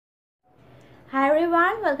Hi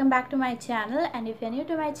everyone, welcome back to my channel, and if you're new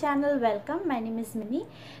to my channel, welcome. My name is Minnie.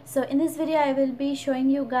 So in this video I will be showing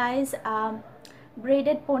you guys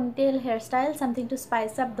braided ponytail hairstyle, something to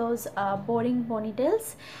spice up those boring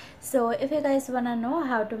ponytails. So if you guys wanna know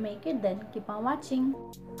how to make it, then keep on watching.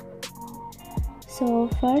 So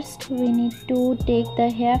first we need to take the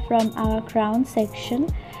hair from our crown section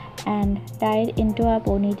and tie it into a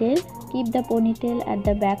ponytail. Keep the ponytail at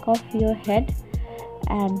the back of your head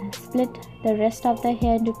and split the rest of the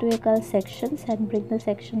hair into two equal sections and bring the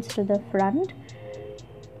sections to the front.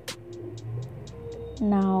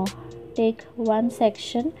 Now take one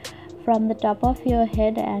section from the top of your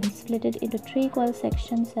head and split it into three equal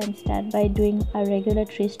sections and start by doing a regular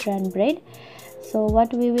 3-strand braid. So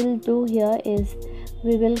what we will do here is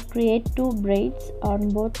we will create two braids on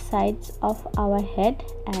both sides of our head,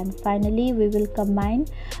 and finally we will combine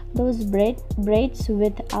those braids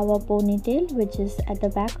with our ponytail, which is at the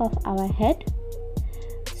back of our head.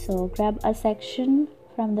 So grab a section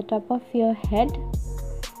from the top of your head,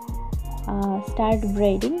 start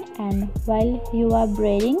braiding, and while you are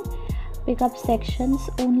braiding, pick up sections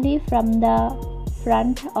only from the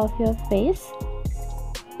front of your face.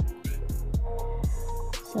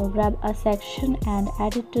 So grab a section and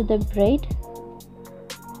add it to the braid,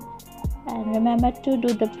 and remember to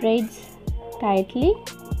do the braids tightly.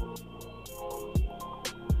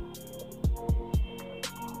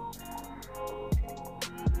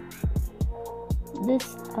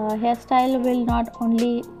 This hairstyle will not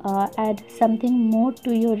only add something more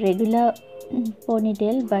to your regular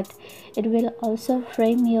ponytail, but it will also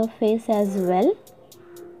frame your face as well.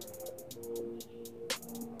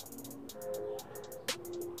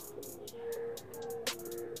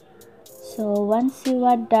 So once you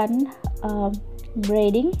are done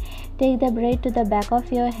braiding, take the braid to the back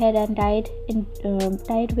of your head and tie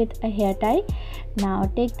it with a hair tie. Now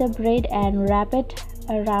take the braid and wrap it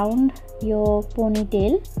around your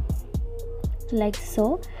ponytail like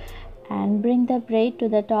so, and bring the braid to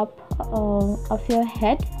the top of your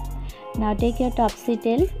head. Now take your topsy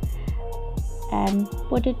tail and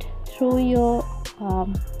put it through your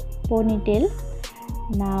ponytail.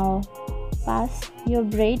 Now pass your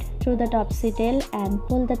braid through the topsy tail and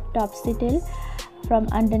pull the topsy tail from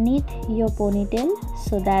underneath your ponytail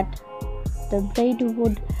so that the braid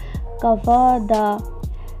would cover the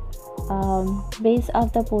base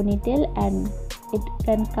of the ponytail and it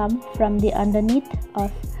can come from the underneath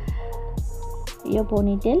of your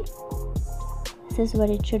ponytail. This is what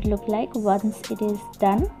it should look like once it is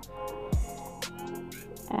done,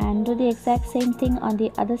 and do the exact same thing on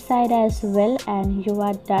the other side as well, and you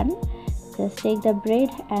are done. Just take the braid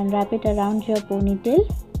and wrap it around your ponytail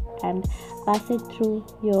and pass it through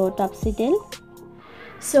your topsy tail.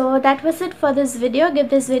 So that was it for this video. Give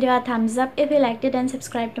this video a thumbs up if you liked it and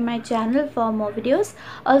subscribe to my channel for more videos.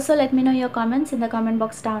 Also let me know your comments in the comment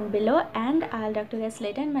box down below, and I'll talk to you guys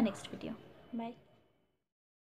later in my next video. Bye.